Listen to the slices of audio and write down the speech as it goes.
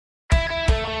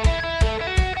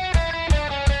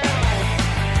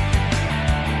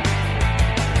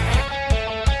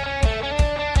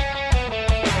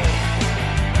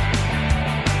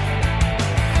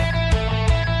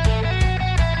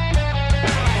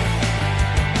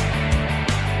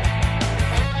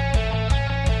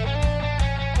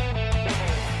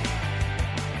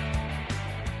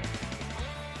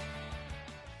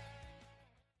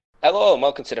Hello and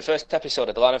welcome to the first episode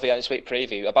of the Line of the Honest Week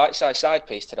preview, a bite-sized side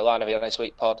piece to the Line of the Honest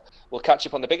Week pod. We'll catch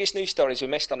up on the biggest news stories we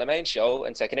missed on the main show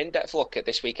and take an in-depth look at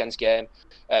this weekend's game,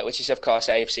 which is of course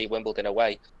AFC Wimbledon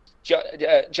away.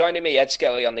 Joining me, Ed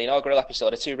Skelly, on the inaugural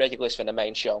episode are two regulars from the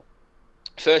main show.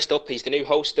 First up, he's the new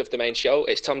host of the main show.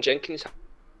 It's Tom Jenkins.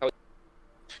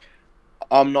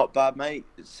 I'm not bad, mate.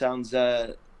 It sounds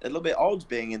a little bit odd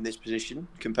being in this position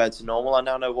compared to normal. I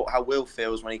now know how Will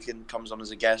feels when he comes on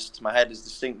as a guest. My head is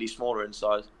distinctly smaller in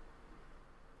size.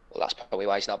 Well, that's probably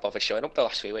why he's not bothered showing up the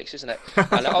last few weeks, isn't it?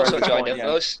 And also joining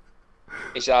us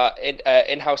is our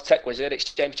in-house tech wizard. It's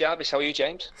James Jarvis. How are you,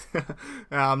 James?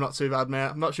 I'm not too bad, mate.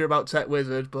 I'm not sure about tech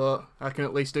wizard, but I can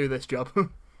at least do this job.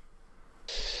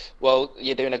 Well,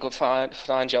 you're doing a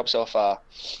fine job so far.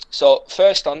 So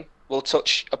first on, we'll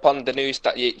touch upon the news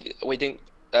that we didn't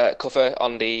cover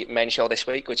on the main show this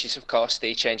week, which is of course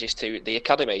the changes to the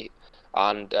academy,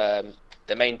 and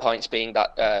the main points being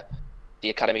that the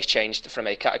academy's changed from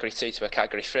a category 2 to a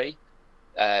category 3.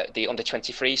 The under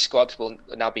 23 squad will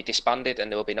now be disbanded and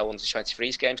there will be no under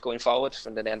 23s games going forward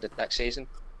from the end of next season.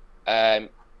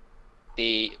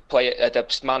 The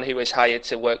man who was hired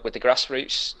to work with the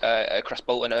grassroots across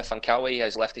Bolton, Earth and Cowie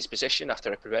has left his position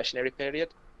after a probationary period.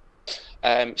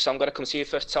 So I'm going to come to you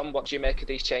first, Tom. What do you make of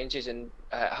these changes, and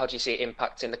how do you see it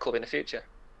impacting the club in the future?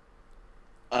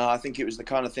 I think it was the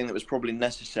kind of thing that was probably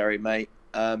necessary, mate.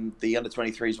 The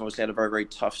under-23s obviously had a very, very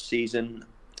tough season.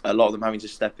 A lot of them having to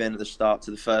step in at the start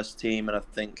to the first team, and I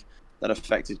think that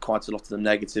affected quite a lot of them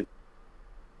negatively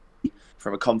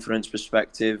from a confidence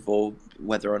perspective, or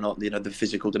whether or not the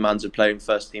physical demands of playing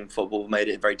first team football made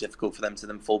it very difficult for them to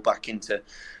then fall back into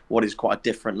what is quite a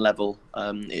different level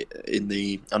in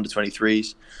the under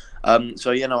 23s.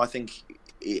 I think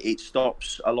it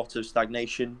stops a lot of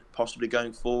stagnation possibly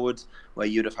going forward, where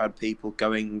you'd have had people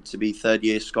going to be third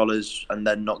year scholars and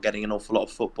then not getting an awful lot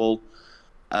of football.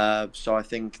 So I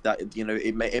think that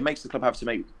it makes the club have to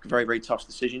make very, very tough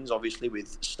decisions, obviously,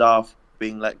 with staff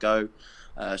being let go.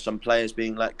 Some players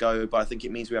being let go, but I think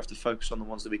it means we have to focus on the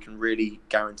ones that we can really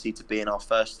guarantee to be in our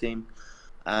first team.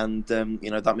 And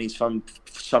that means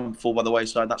some fall by the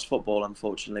wayside. That's football,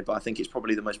 unfortunately. But I think it's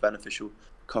probably the most beneficial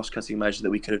cost-cutting measure that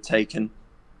we could have taken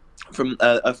from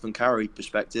Earth and Cowie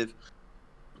perspective.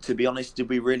 To be honest, did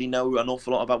we really know an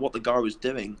awful lot about what the guy was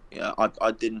doing?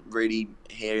 I didn't really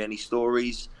hear any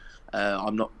stories.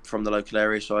 I'm not from the local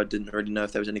area, so I didn't really know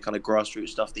if there was any kind of grassroots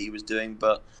stuff that he was doing.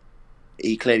 But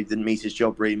he clearly didn't meet his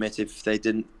job remit if they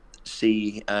didn't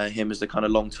see him as the kind of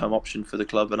long-term option for the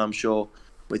club. And I'm sure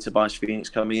with Tobias Phoenix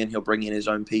coming in, he'll bring in his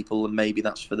own people, and maybe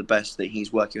that's for the best that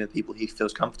he's working with people he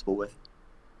feels comfortable with.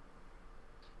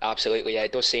 Absolutely, yeah.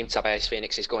 It does seem Tobias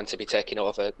Phoenix is going to be taking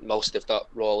over most of that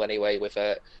role anyway. With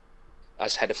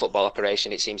as head of football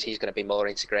operation, it seems he's going to be more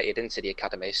integrated into the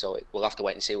academy. So we'll have to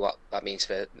wait and see what that means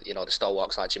for the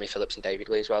stalwarts like Jimmy Phillips and David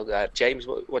Lee as well. James,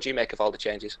 what do you make of all the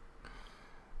changes?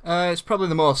 It's probably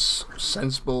the most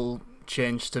sensible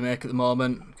change to make at the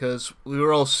moment, because we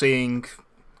were all seeing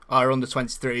our under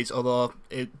 23s, although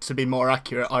to be more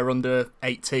accurate, our under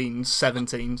 18s,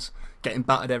 17s getting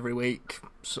battered every week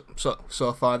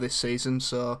so far this season.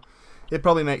 So it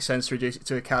probably makes sense to reduce it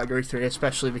to a category 3,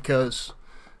 especially because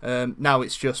now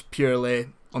it's just purely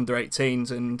under 18s,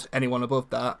 and anyone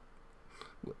above that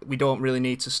we don't really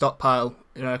need to stockpile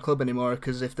in our club anymore,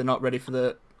 because if they're not ready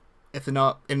for if they're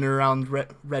not in and around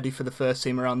ready for the first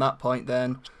team around that point,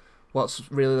 then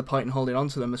what's really the point in holding on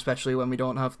to them, especially when we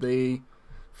don't have the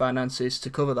finances to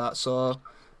cover that. So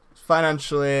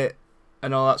financially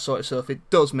and all that sort of stuff, it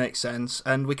does make sense,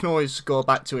 and we can always go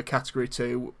back to a category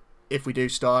 2 if we do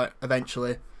start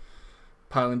eventually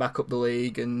piling back up the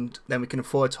league, and then we can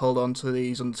afford to hold on to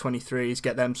these under 23s,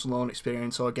 get them some loan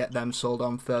experience, or get them sold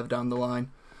on further down the line.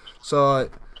 So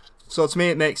to me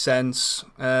it makes sense,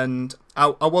 and I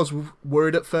was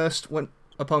worried at first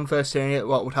upon first hearing it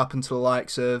what would happen to the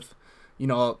likes of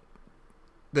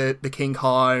the King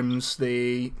Harms,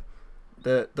 the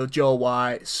Joe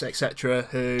Whites, etc.,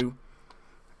 who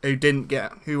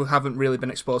haven't really been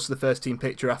exposed to the first team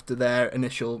picture after their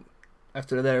initial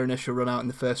run out in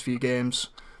the first few games.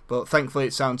 But thankfully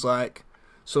it sounds like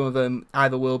some of them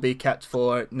either will be kept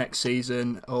for next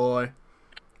season, or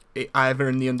either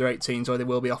in the under 18s, or they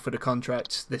will be offered a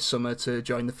contract this summer to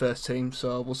join the first team.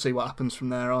 So we'll see what happens from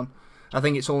there on. I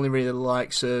think it's only really the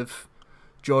likes of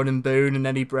Jordan Boone and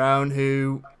Eddie Brown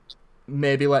who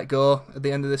may be let go at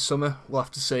the end of this summer. We'll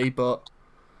have to see, but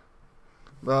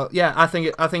yeah, I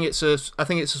think it's a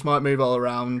smart move all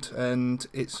around, and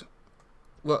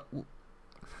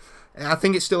I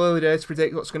think it's still early days to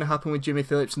predict what's going to happen with Jimmy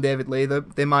Phillips and David Lee.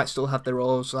 They might still have their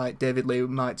roles. Like David Lee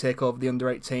might take over the under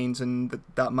 18s, and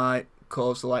that might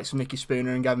cause the likes of Nicky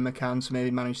Spooner and Gavin McCann to maybe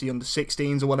manage the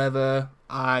under-16s or whatever.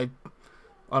 I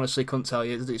honestly couldn't tell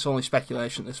you. It's only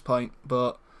speculation at this point.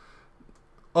 But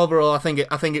overall, I think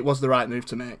it was the right move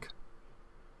to make.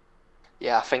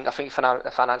 Yeah, I think from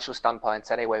a financial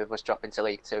standpoint, anyway, with us dropping to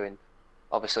League Two and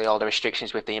obviously all the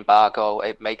restrictions with the embargo,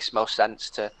 it makes most sense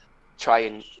to try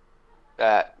and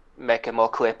make a more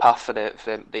clear path for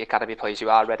the academy players who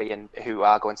are ready and who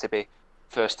are going to be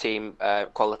first team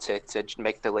quality to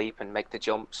make the leap and make the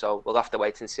jump. So we'll have to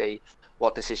wait and see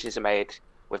what decisions are made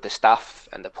with the staff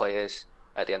and the players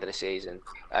at the end of the season.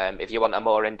 If you want a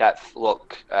more in-depth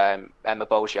look, Emma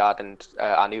Beaujard and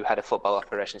our new head of football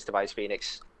operations, Tobias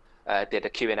Phoenix, did a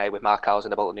Q&A with Mark Howes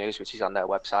in the Bolton News, which is on their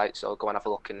website. So go and have a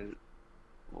look in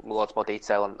loads more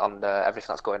detail on everything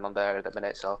that's going on there at the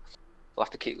minute. So we'll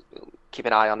have to keep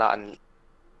an eye on that and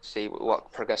see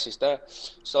what progresses there.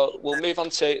 So we'll move on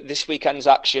to this weekend's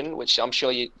action, which I'm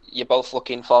sure you're both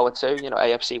looking forward to.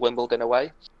 AFC Wimbledon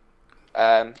away.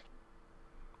 A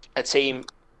team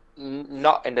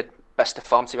not in the best of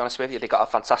form, to be honest with you. They got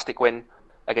a fantastic win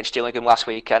against Gillingham last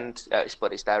weekend,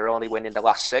 but it's their only win in the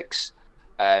last 6.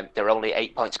 They're only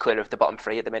 8 points clear of the bottom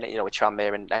 3 at the minute, with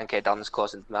Tranmere and NK Dons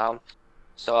closing them down.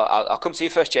 So I'll come to you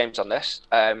first, James, on this.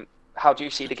 How do you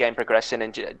see the game progressing,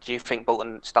 and do you think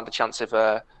Bolton stand a chance of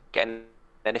getting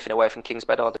anything away from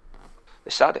Kingsbed or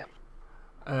this Saturday?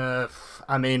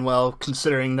 I mean, well,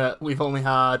 considering that we've only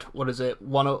had, one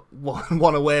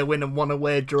away win and 1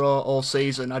 away draw all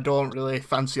season, I don't really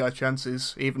fancy our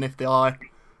chances, even if they are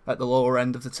at the lower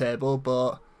end of the table.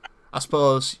 But I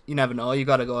suppose you never know. You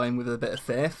got to go in with a bit of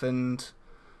faith, and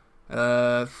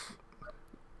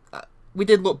we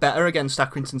did look better against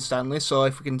Accrington Stanley. So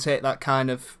if we can take that kind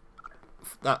of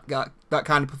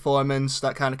performance,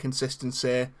 that kind of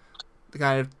consistency, the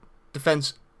kind of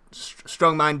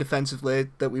strong mind defensively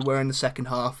that we were in the second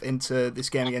half into this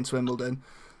game against Wimbledon,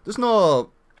 there's no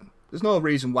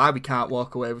reason why we can't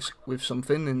walk away with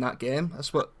something in that game. I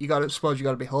suppose you got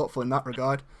to be hopeful in that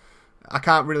regard. I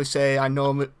can't really say I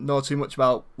know too much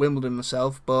about Wimbledon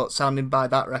myself, but sounding by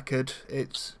that record,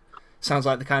 it sounds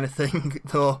like the kind of thing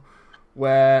though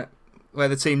where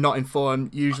the team not in form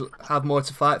usually have more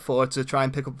to fight for to try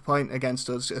and pick up a point against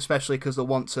us, especially because they'll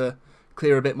want to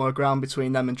clear a bit more ground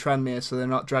between them and Tranmere so they're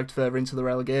not dragged further into the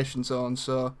relegation zone.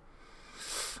 So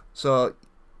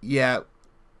yeah,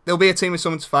 there'll be a team with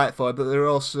someone to fight for, but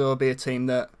there'll also be a team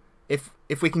that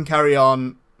if we can carry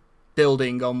on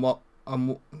building on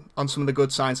some of the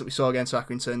good signs that we saw against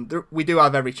Accrington, we do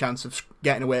have every chance of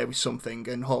getting away with something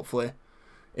and hopefully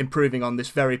improving on this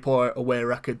very poor away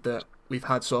record that we've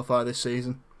had so far this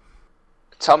season.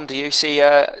 Tom, do you see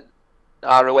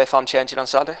our away form changing on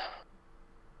Saturday?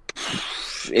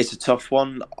 It's a tough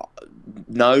one.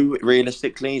 No,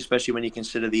 realistically, especially when you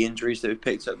consider the injuries that we've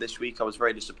picked up this week. I was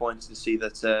very disappointed to see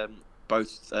that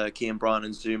both Kean Bryan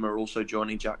and Zuma are also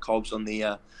joining Jack Hobbs on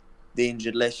the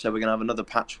injured list. So we're going to have another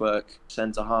patchwork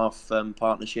centre-half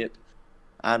partnership.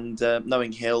 And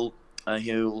knowing Hill,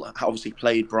 who obviously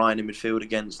played Bryan in midfield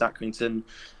against Accrington,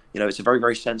 it's a very,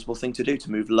 very sensible thing to do,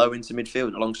 to move low into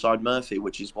midfield alongside Murphy,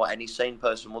 which is what any sane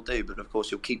person will do. But of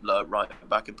course, you'll keep low right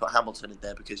back and put Hamilton in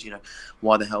there because,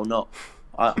 why the hell not?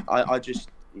 I just,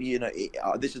 this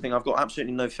is the thing. I've got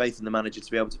absolutely no faith in the manager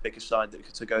to be able to pick a side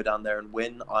to go down there and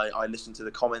win. I listen to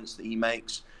the comments that he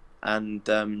makes, and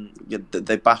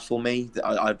they baffle me.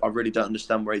 I really don't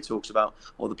understand where he talks about,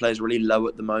 the players are really low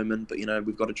at the moment, but,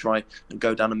 we've got to try and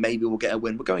go down and maybe we'll get a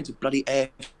win. We're going to bloody air.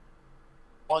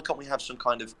 Why can't we have some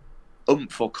kind of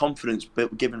oomph or confidence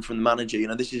given from the manager?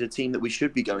 This is a team that we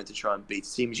should be going to try and beat. A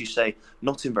team, as you say,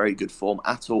 not in very good form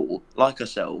at all, like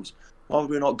ourselves. Why would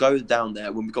we not go down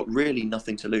there when we've got really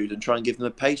nothing to lose and try and give them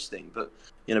a pace thing? But,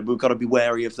 we've got to be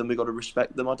wary of them. We've got to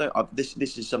respect them. This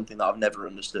is something that I've never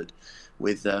understood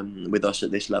with us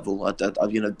at this level.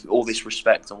 All this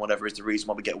respect and whatever is the reason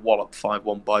why we get walloped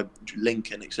 5-1 by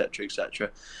Lincoln, etc., etc.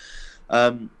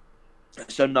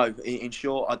 So no, in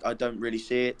short, I don't really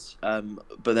see it.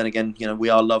 But then again, we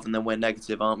are love and then we're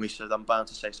negative, aren't we? So I'm bound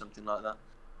to say something like that.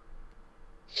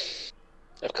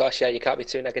 Of course, yeah, you can't be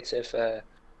too negative.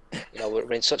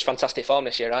 We're in such fantastic form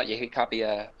this year, aren't you? You can't be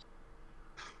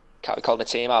calling the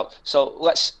team out. So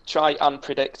let's try and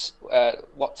predict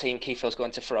what team Keithill's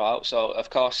going to throw out. So of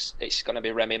course, it's going to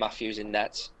be Remy Matthews in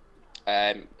net.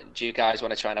 Do you guys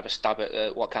want to try and have a stab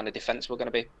at what kind of defence we're going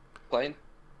to be playing?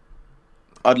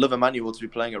 I'd love Emmanuel to be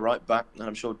playing at right back, and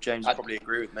I'm sure James would probably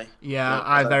agree with me. Yeah,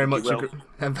 I very much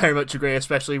agree,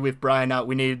 especially with Bryan out.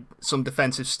 We need some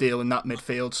defensive steel in that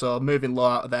midfield, so moving Low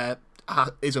out of there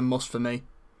is a must for me.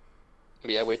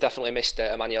 Yeah, we've definitely missed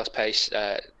Emmanuel's pace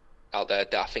out there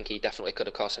that I think he definitely could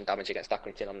have caused some damage against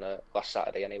Accrington on the last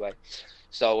Saturday anyway.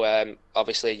 So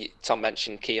obviously Tom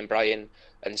mentioned Kean Bryan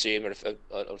and Zuma have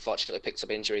unfortunately picked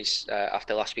up injuries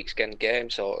after last week's game.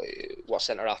 So what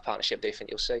centre-half partnership do you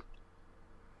think you'll see?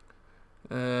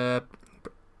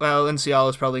 Well, NCL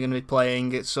is probably going to be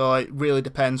playing it, so it really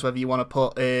depends whether you want to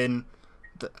put in...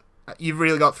 You've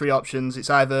really got three options. It's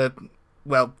either...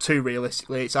 Well, two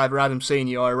realistically. It's either Adam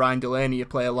Senior or Ryan Delaney you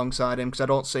play alongside him, because I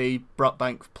don't see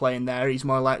Brockbank playing there. He's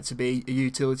more likely to be a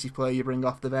utility player you bring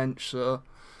off the bench. So,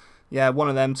 yeah, one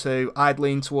of them two. I'd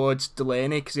lean towards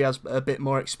Delaney because he has a bit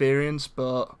more experience,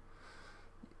 but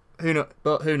who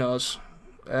knows?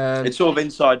 It's sort of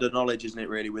insider knowledge, isn't it,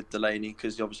 really, with Delaney?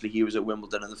 Because obviously he was at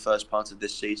Wimbledon in the first part of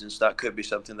this season, so that could be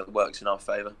something that works in our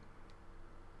favour.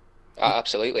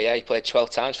 Absolutely, yeah. He played 12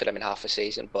 times for them in half a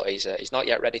season, but he's not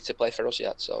yet ready to play for us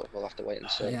yet, so we'll have to wait and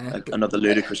see. Yeah. Another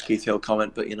ludicrous Keith Hill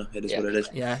comment, but it is what it is.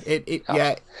 Yeah,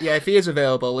 if he is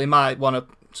available, he might want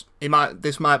to.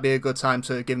 This might be a good time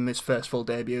to give him his first full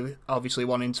debut. Obviously,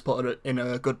 wanting to put in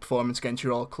a good performance against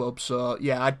your old club, so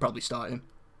yeah, I'd probably start him.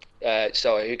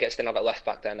 So who gets the nod at left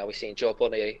back then? Are we seeing Joe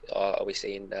Bunny or are we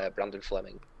seeing Brandon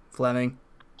Fleming? Fleming.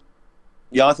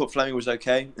 Yeah, I thought Fleming was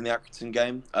okay in the Accrington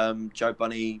game. Joe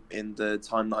Bunny, in the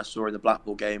time that I saw in the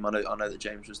Blackpool game, I know that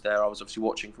James was there. I was obviously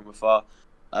watching from afar.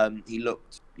 He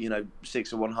looked,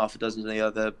 6 of one, half a dozen of the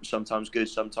other. Sometimes good,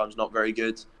 sometimes not very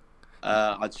good.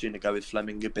 I'd sooner go with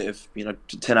Fleming, a bit of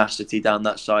tenacity down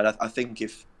that side. I think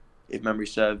if memory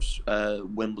serves,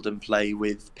 Wimbledon play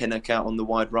with Pinnock out on the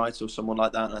wide right or someone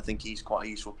like that, and I think he's quite a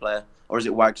useful player. Or is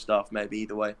it Wagstaff? Maybe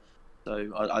either way.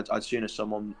 So I'd sooner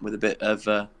someone with a bit of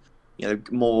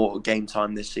more game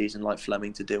time this season, like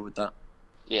Fleming, to deal with that.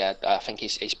 Yeah, I think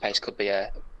his pace could be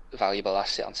a valuable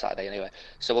asset on Saturday anyway.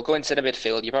 So we'll go into the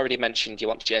midfield. You've already mentioned you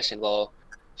want Jason Lowe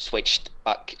switched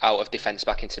back out of defence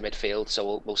back into midfield,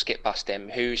 so we'll skip past him.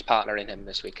 Who's partnering him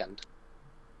this weekend?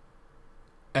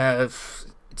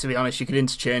 To be honest, you could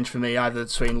interchange for me either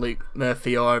between Luke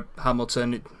Murphy or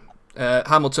Hamilton.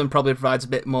 Hamilton probably provides a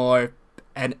bit more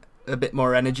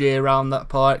energy around that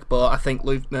park, but I think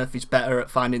Luke Murphy's better at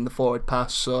finding the forward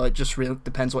pass, so it just really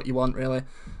depends what you want, really.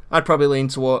 I'd probably lean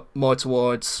more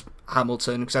towards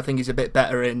Hamilton, because I think he's a bit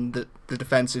better in the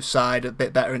defensive side, a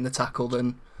bit better in the tackle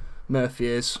than Murphy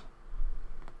is.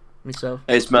 Myself.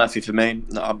 It's Murphy for me.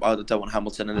 No, I don't want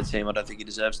Hamilton in the team. I don't think he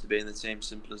deserves to be in the team.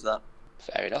 Simple as that.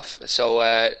 Fair enough.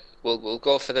 So we'll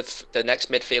go for the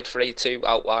next midfield three, two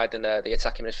out wide, and the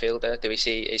attacking midfielder. Do we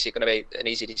see? Is it going to be an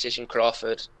easy decision?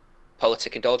 Crawford,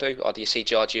 Politic, and Doldou, or do you see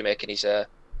Georgiou making his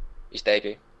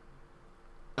debut?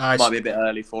 Might be a bit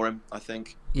early for him, I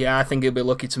think. Yeah, I think he'll be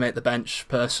lucky to make the bench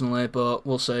personally, but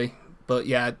we'll see. But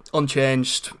yeah,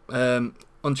 unchanged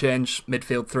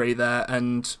midfield three there,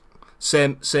 and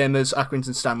same as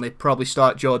Accrington Stanley. Probably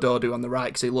start Joe Doldou on the right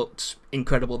because he looked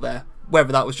incredible there.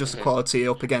 Whether that was just the quality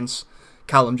up against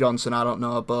Callum Johnson, I don't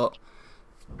know, but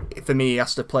for me, he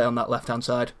has to play on that left-hand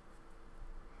side.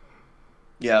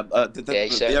 Yeah,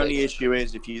 the only issue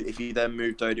is if you then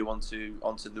move Doldou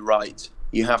onto the right,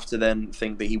 you have to then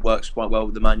think that he works quite well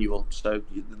with Emmanuel. So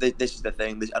this is the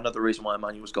thing. Another reason why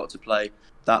Emmanuel's got to play.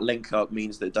 That link-up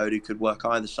means that Doldou could work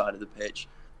either side of the pitch,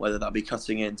 whether that be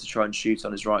cutting in to try and shoot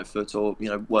on his right foot or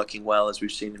working well, as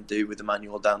we've seen him do with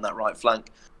Emmanuel down that right flank.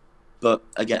 But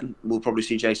again, we'll probably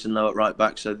see Jason Lowe at right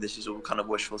back, so this is all kind of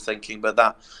wishful thinking. But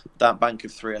that bank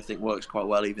of three, I think, works quite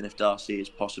well, even if Darcy is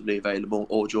possibly available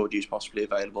or Georgiou is possibly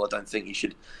available. I don't think he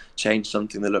should change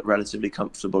something that looked relatively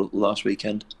comfortable last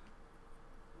weekend.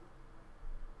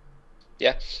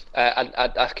 Yeah, and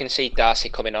I can see Darcy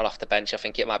coming on off the bench. I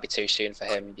think it might be too soon for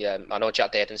him. Yeah, I know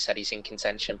Jack Dayton said he's in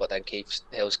contention, but then Keith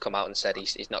Hill's come out and said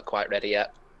he's not quite ready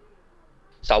yet.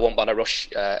 So I won't want to rush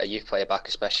a youth player back,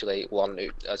 especially one who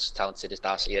as talented as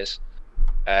Darcy is.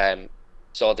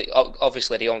 So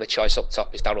obviously the only choice up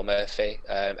top is Daryl Murphy.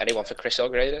 Anyone for Chris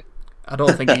O'Grady? I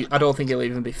don't think he'll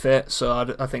even be fit.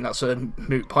 So I think that's a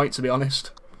moot point, to be honest.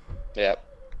 Yeah.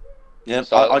 Yeah,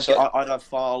 I'd have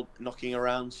File knocking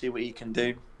around, see what he can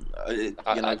do.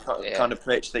 Kind of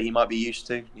pitch that he might be used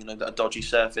to. A dodgy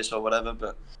surface or whatever,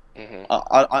 but. Mm-hmm.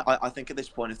 I think at this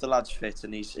point, if the lad's fit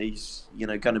and he's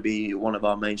going to be one of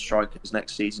our main strikers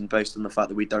next season, based on the fact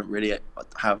that we don't really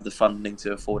have the funding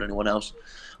to afford anyone else,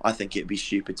 I think it'd be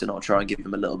stupid to not try and give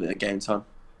him a little bit of game time.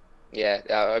 Yeah,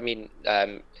 I mean,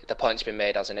 the point's been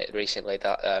made, hasn't it, recently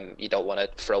that you don't want to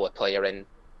throw a player in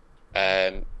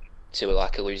to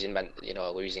like a losing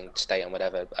state and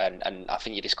whatever, and I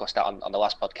think you discussed that on the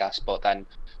last podcast. But then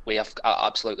we have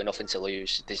absolutely nothing to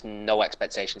lose. There's no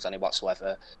expectations on him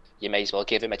whatsoever. You may as well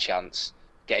give him a chance.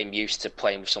 get him used to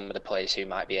playing with some of the players who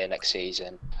might be here next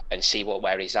season, and see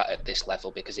where he's at this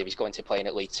level. Because if he's going to play in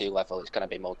at League Two level, it's going to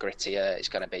be more grittier. It's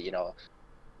going to be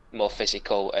more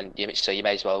physical, and so you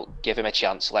may as well give him a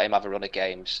chance, let him have a run of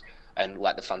games, and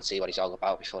let the fans see what he's all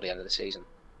about before the end of the season.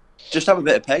 Just have a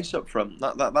bit of pace up front.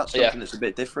 That's something that's a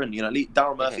bit different.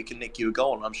 Daryl Murphy can nick you a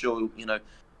goal, and I'm sure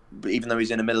even though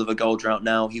he's in the middle of a goal drought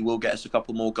now, he will get us a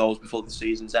couple more goals before the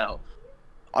season's out.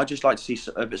 I'd just like to see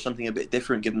something a bit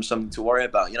different, give him something to worry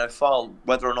about. Fal,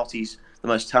 whether or not he's the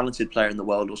most talented player in the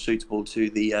world or suitable to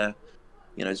the,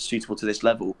 suitable to this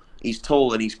level, he's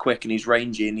tall and he's quick and he's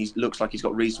rangy and he looks like he's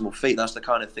got reasonable feet. That's the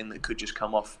kind of thing that could just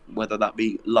come off, whether that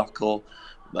be luck or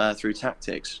through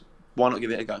tactics. Why not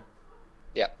give it a go?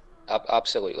 Yeah,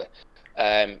 absolutely.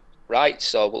 Right,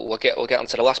 so we'll get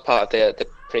onto the last part of the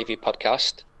preview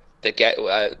podcast.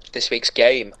 This week's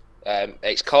game.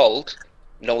 It's called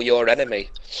Know Your Enemy.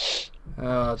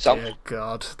 Oh dear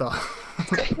God!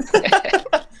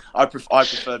 I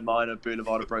preferred mine at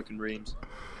Boulevard of Broken Reams.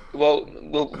 Well,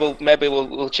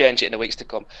 we'll change it in the weeks to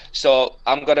come. So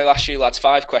I'm going to ask you lads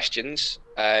 5 questions.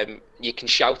 You can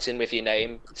shout in with your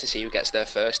name to see who gets there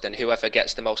first, and whoever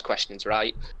gets the most questions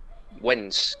right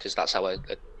wins, because that's how a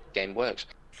game works.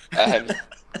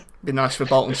 Be nice for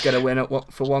Bolton to get a win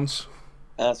for once.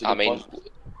 I mean,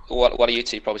 what are you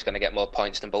two probably going to get more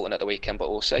points than Bolton at the weekend,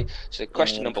 but we'll see. So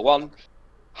question number 1,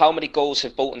 how many goals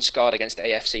have Bolton scored against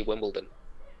AFC Wimbledon?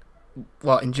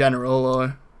 What, in general,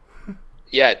 or?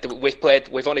 Yeah,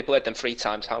 we've only played them 3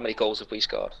 times. How many goals have we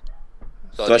scored?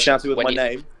 So I shouted with my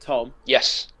name, Tom?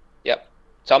 Yes. Yep.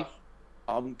 Tom?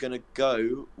 I'm going to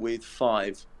go with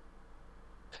 5.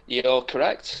 You're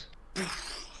correct.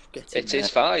 It is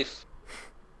 5.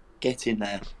 Get in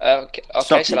there. Okay,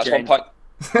 so that's 1 point.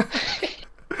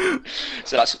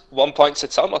 So that's 1 point to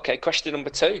Tom. Okay, question number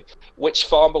 2. Which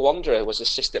former Wanderer was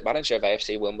assistant manager of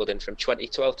AFC Wimbledon from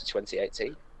 2012 to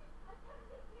 2018?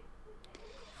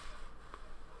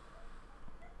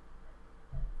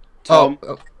 Tom.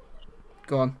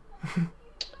 Go on.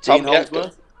 Dean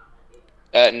Holdsworth?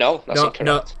 No, that's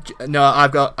incorrect.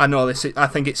 No, I know this. I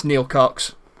think it's Neil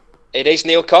Cox. It is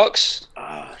Neil Cox.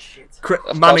 Ah, shit.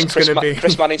 Manning's going to be...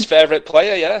 Chris Manning's favourite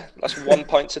player, yeah. That's 1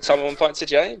 point to Tom and 1 point to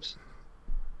James.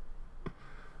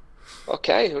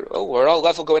 Okay, we're all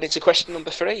level going into question number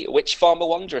 3. Which former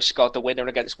Wanderer scored the winner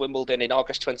against Wimbledon in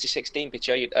August 2016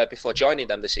 before joining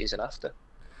them the season after?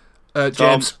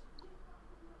 James.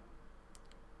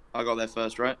 I got there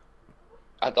first, right?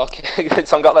 Okay,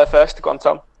 Tom got there first. Go on,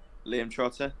 Tom. Liam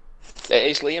Trotter. It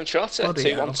is Liam Trotter.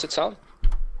 2-1 to Tom.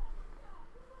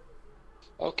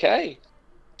 Okay,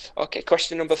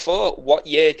 question number 4. What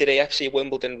year did AFC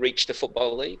Wimbledon reach the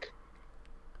Football League?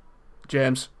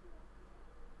 James.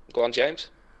 Go on, James.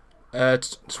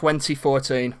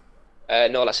 2014.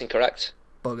 No, that's incorrect.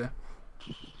 Bugger.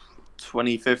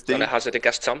 2015. Gonna hazard a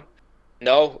guess, Tom.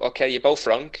 No, okay, you're both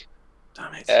wrong.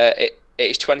 Damn it.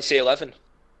 It is 2011.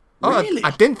 Oh, Really?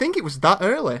 I didn't think it was that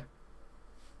early.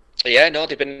 Yeah, no,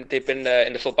 they've been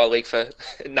in the Football League for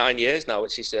 9 years now,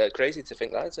 which is crazy to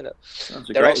think that, isn't it?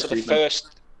 They're also they're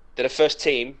the first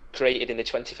team created in the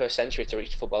 21st century to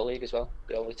reach the Football League as well.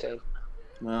 The only team.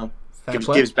 Well,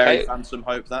 gives Bury fans some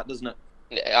hope, that, doesn't it?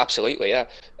 Yeah, absolutely, yeah.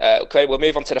 Okay, we'll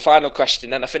move on to the final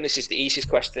question, and I think this is the easiest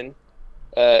question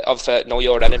of Know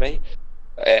Your Enemy.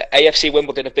 AFC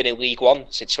Wimbledon have been in League One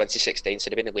since 2016, so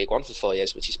they've been in League One for 4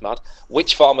 years, which is mad.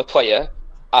 Which former player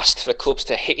asked for clubs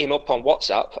to hit him up on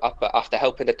WhatsApp after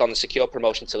helping the Dons secure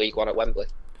promotion to League One at Wembley?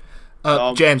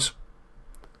 James.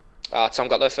 Tom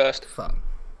got there first. Fuck.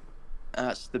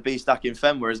 That's the B-Stack in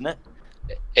Fenway, isn't it?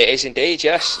 It is indeed,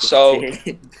 yes. So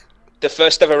the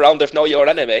first ever round of Know Your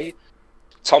Enemy,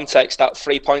 Tom takes that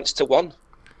 3 points to 1.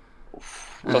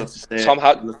 Tom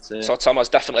has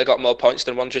definitely got more points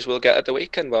than Wanderers will get at the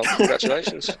weekend. Well,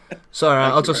 congratulations. It's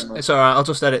alright. I'll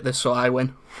just edit this so I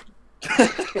win.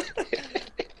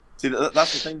 See,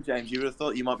 that's the thing, James. You would have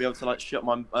thought you might be able to shut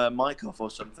my mic off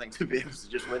or something to be able to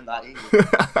just win that easy.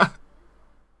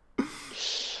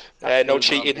 No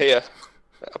cheating here.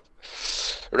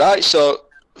 Right, so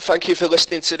thank you for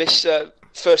listening to this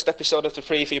first episode of the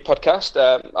Preview podcast.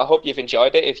 I hope you've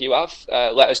enjoyed it. If you have,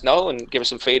 let us know and give us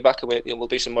some feedback, and we'll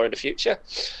do some more in the future.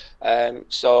 Of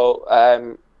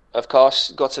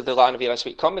course, go to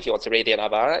thelineofunited.com if you want to read any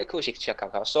of our articles. You can check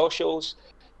out our socials.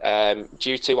 Do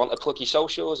you two want to plug your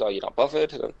socials, or you're not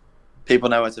bothered? People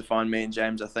know where to find me and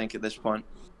James, I think, at this point.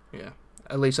 Yeah,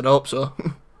 at least I hope so.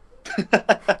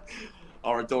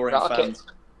 Our adoring fans.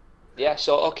 Yeah,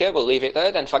 so we'll leave it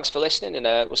there then. Thanks for listening, and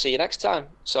we'll see you next time.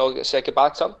 So say goodbye,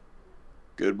 Tom.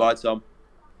 Goodbye, Tom.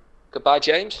 Goodbye,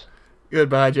 James.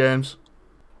 Goodbye, James.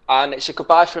 And it's a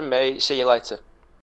goodbye from me. See you later.